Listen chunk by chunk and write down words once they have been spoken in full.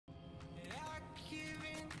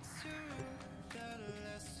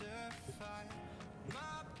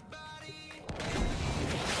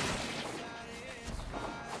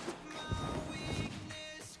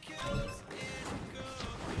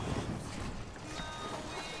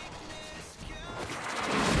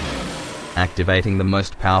Activating the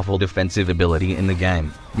most powerful defensive ability in the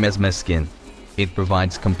game, Mesmer Skin. It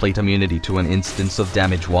provides complete immunity to an instance of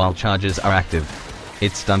damage while charges are active.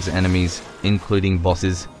 It stuns enemies, including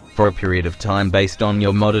bosses, for a period of time based on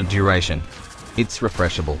your modded duration. It's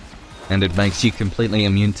refreshable, and it makes you completely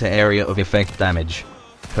immune to area of effect damage.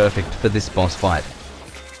 Perfect for this boss fight.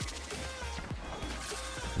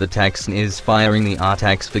 The Thaym is firing the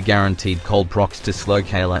R-Tax for guaranteed cold procs to slow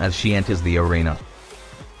Kela as she enters the arena.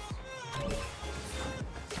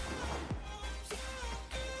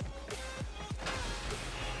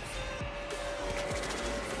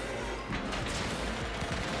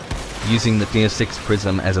 Using the Tier 6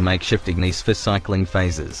 Prism as a makeshift Ignis for cycling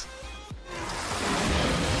phases.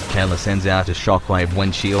 Kela sends out a shockwave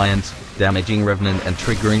when she lands, damaging Revenant and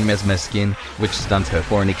triggering Mesmer Skin, which stuns her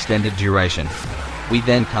for an extended duration. We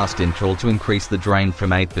then cast Intral to increase the drain from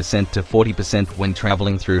 8% to 40% when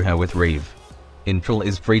traveling through her with Reeve. Intral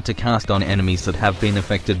is free to cast on enemies that have been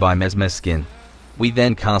affected by Mesmer Skin. We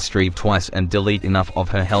then cast Reeve twice and delete enough of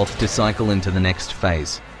her health to cycle into the next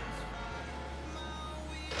phase.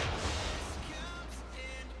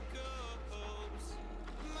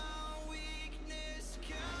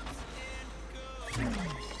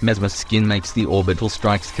 Mesmer Skin makes the orbital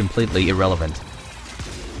strikes completely irrelevant.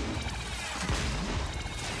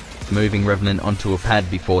 Moving Revenant onto a pad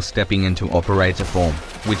before stepping into operator form,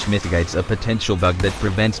 which mitigates a potential bug that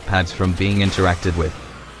prevents pads from being interacted with.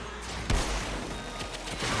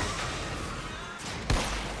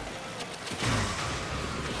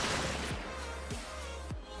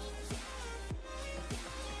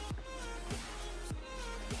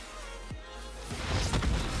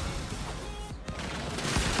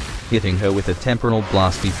 Hitting her with a temporal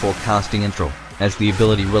blast before casting Intral, as the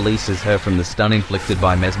ability releases her from the stun inflicted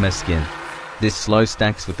by Mesmer Skin. This slow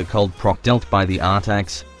stacks with the cold proc dealt by the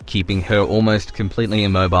R-Tax, keeping her almost completely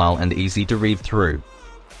immobile and easy to Reeve through.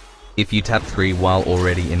 If you tap 3 while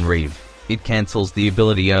already in Reeve, it cancels the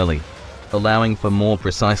ability early, allowing for more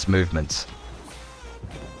precise movements.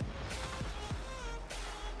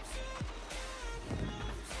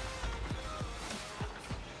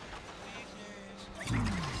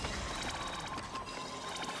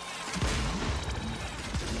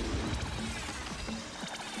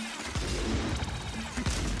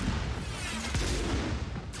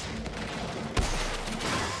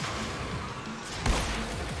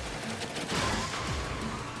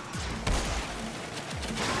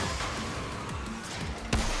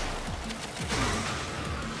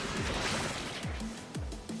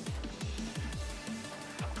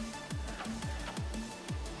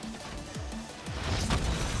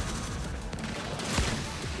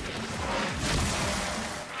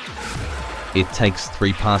 It takes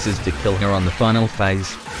 3 passes to kill her on the final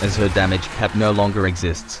phase, as her damage cap no longer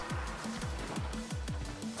exists.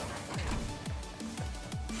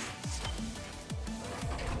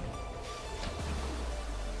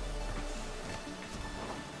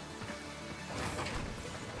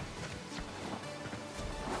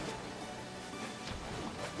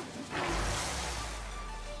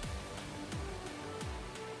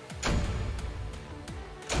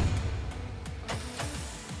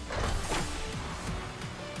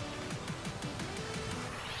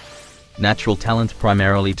 Natural talent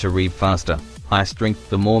primarily to Reeve faster, high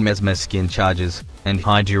strength the more Mesmer Skin charges, and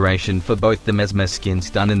high duration for both the Mesmer Skin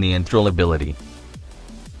stun and the Intral ability.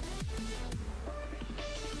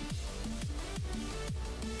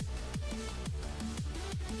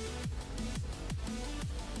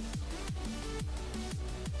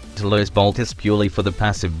 Telos Bolt is purely for the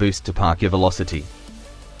passive boost to parkour velocity.